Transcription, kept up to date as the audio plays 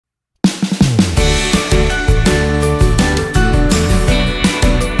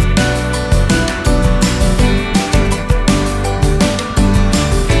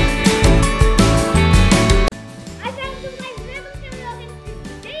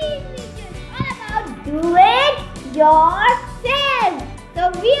do it yourself.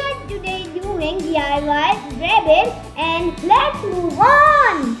 So we are today doing DIY rabbit, and let's move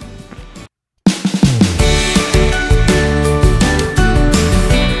on.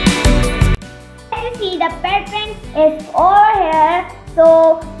 As you see, the pattern is over here.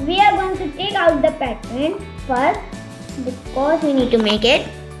 So we are going to take out the pattern first because we need to make it,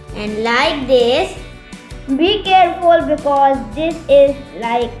 and like this. Be careful because this is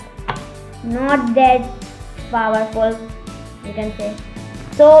like not that powerful, you can say.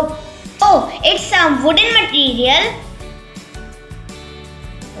 So, it's some wooden material.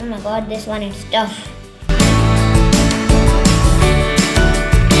 Oh my god, this one is tough.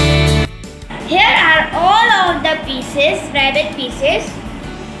 Here are all of the pieces, rabbit pieces.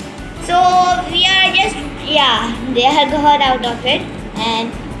 So we are just, they are got out of it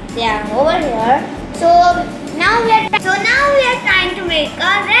and they are over here. So now we are trying to make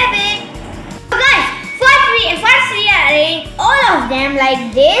a rabbit. So guys, first we arrange all of them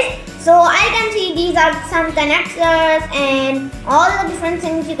like this. So I can see these are some connectors and all the different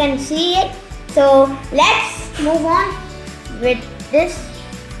things, you can see it. So let's move on with this.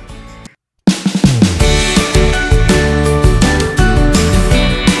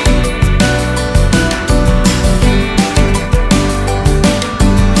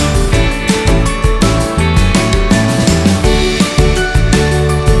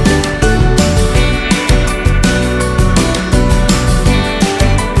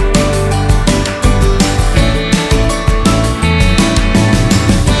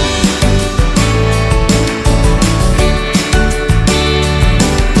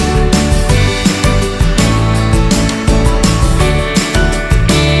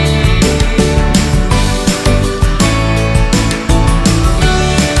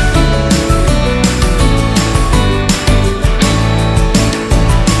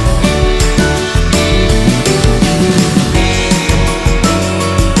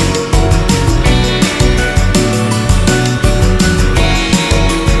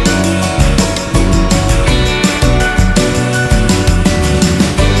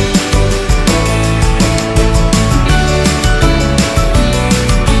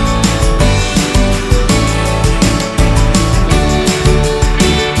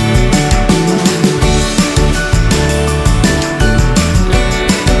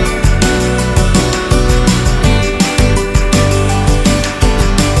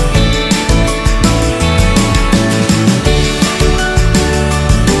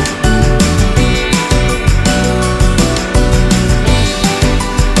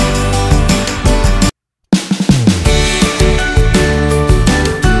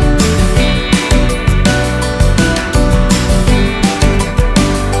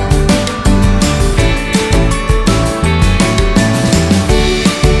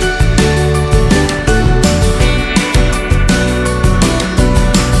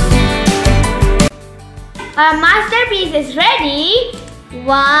 Our masterpiece is ready.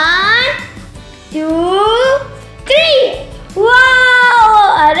 1, 2, 3.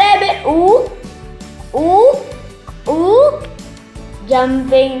 Wow! A rabbit. Ooh, ooh, ooh,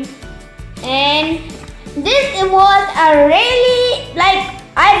 jumping. And this was a really,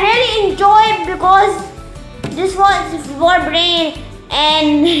 I really enjoyed because this was for brain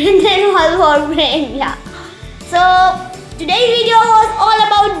and this was for brain. Yeah. So today's video was all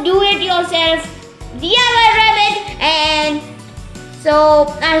about do it yourself DIY rabbit, and so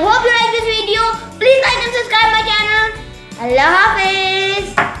I hope you like this video. Please like and subscribe my channel. Allah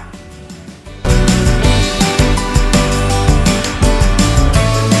Hafiz.